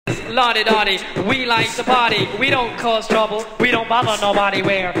Lottie Dottie, we like to party. We don't cause trouble, we don't bother nobody.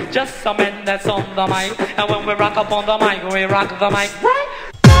 We're just some men that's on the mic. And when we rock up on the mic, we rock the mic.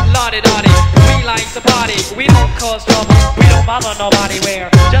 Lottie Dottie, we like to party. We don't cause trouble, we don't bother nobody.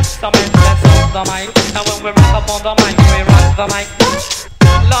 We're just some men that's on the mic. And when we rock up on the mic, we rock the mic.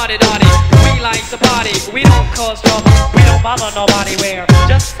 Lottie Dottie, we like to party. We don't cause trouble, we don't bother nobody. We're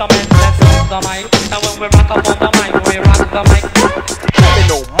just some men that's on the mic. And when we rock up on the mic, we rock the mic.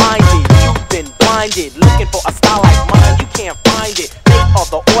 Criminal-minded, you've been blinded. Looking for a style like mine, you can't find it. They are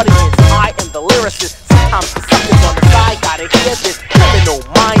the audience, I am the lyricist. Sometimes the suckers on the side gotta hear this.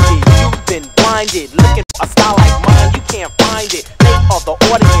 Criminal-minded, you've been blinded. Looking for a style like mine, you can't find it. They are the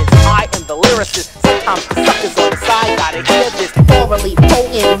audience, I am the lyricist. Sometimes the suckers on the side gotta hear this. Orally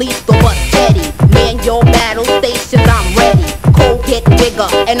potent, lethal but steady. Man, your battle stations, I'm ready. Cold get bigger,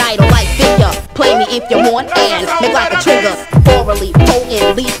 an idol like figure. Play me if you want and make like a trigger. Orally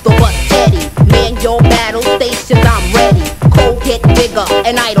potent, lethal but steady. Man, your battle stations, I'm ready. Cold get bigger,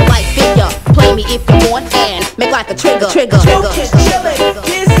 an idol like figure. Play me if you want and make like a trigger. Joke is chillin',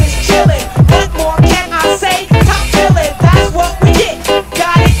 this is chillin'. What more can I say? Top billin', that's what we get.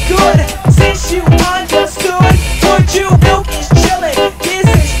 Got it good, since you understood. Would you? Joke is chillin', this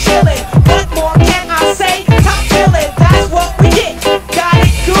is chillin'. What more can I say? Top billin', that's what we get. Got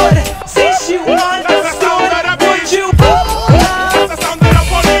it good, since you understood. Would you? That's the sound of the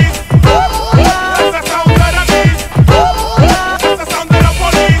police. That's the sound of the beast. That's the sound of the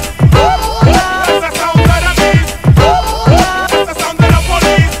police. That's the sound of the beast. That's the sound of the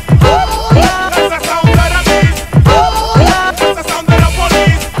police. That's the sound of the beast. That's the sound of the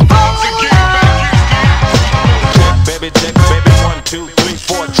police. Baby check, baby 1, 2, 3,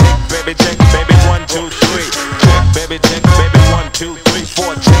 4 check. Baby check, baby 1, 2, 3 check. Baby check, baby 1, 2, 3,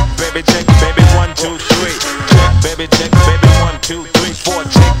 4 check. Baby check, baby 1, 2, 3 check. Baby check, baby 1, 2, 3, 4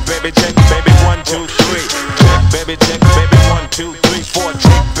 check. Baby check, baby 1, 2, 3 check. Baby check, baby 1, 2, 3, 4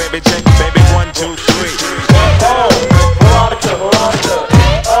 check. Baby check, baby 1, 2, 3. Oh, Veronica, Veronica.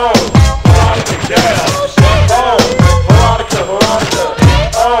 Oh, Veronica, yeah. Oh, Veronica, Veronica.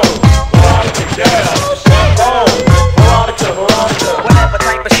 Oh, Veronica, yeah. Oh, Veronica, Veronica. Whatever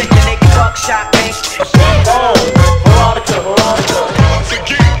type of shit you nigga buckshot, man. Oh, Veronica, Veronica.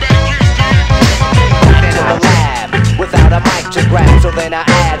 To the lab without a mic to grab, so then I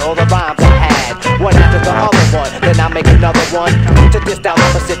add all the rhymes I had, one after the other one. Then I make another one to diss down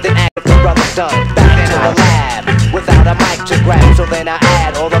opposite, then act if the brother's done. Back to the lab without a mic to grab, so then I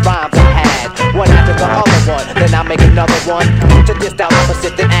add all the rhymes I had, one after the other one. Then I make another one to diss down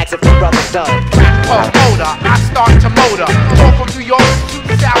opposite, then act if the brother's done. Talk motor, I start to motor. Talk from New York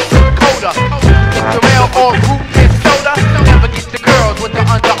to South Dakota. If the rail or group is soda, never get the girls with the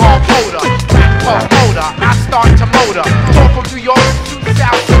underarm holder. Talk motor, I start to motor. Talk from New York to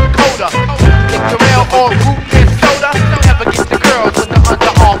South Dakota. If the rail or group is soda, never get the girls with the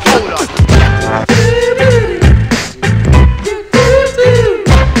underarm holder.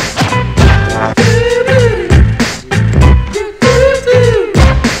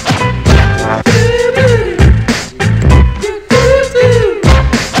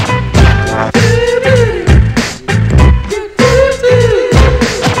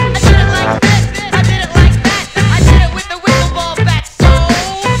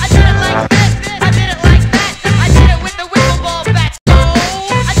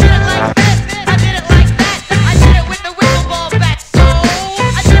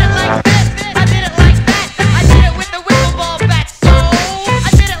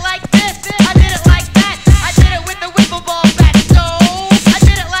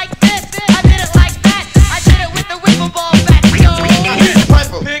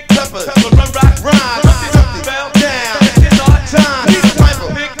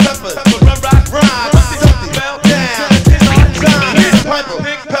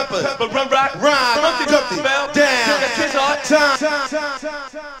 Run, rock, rhyme, Humpty Dumpty fell down. It's our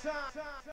time.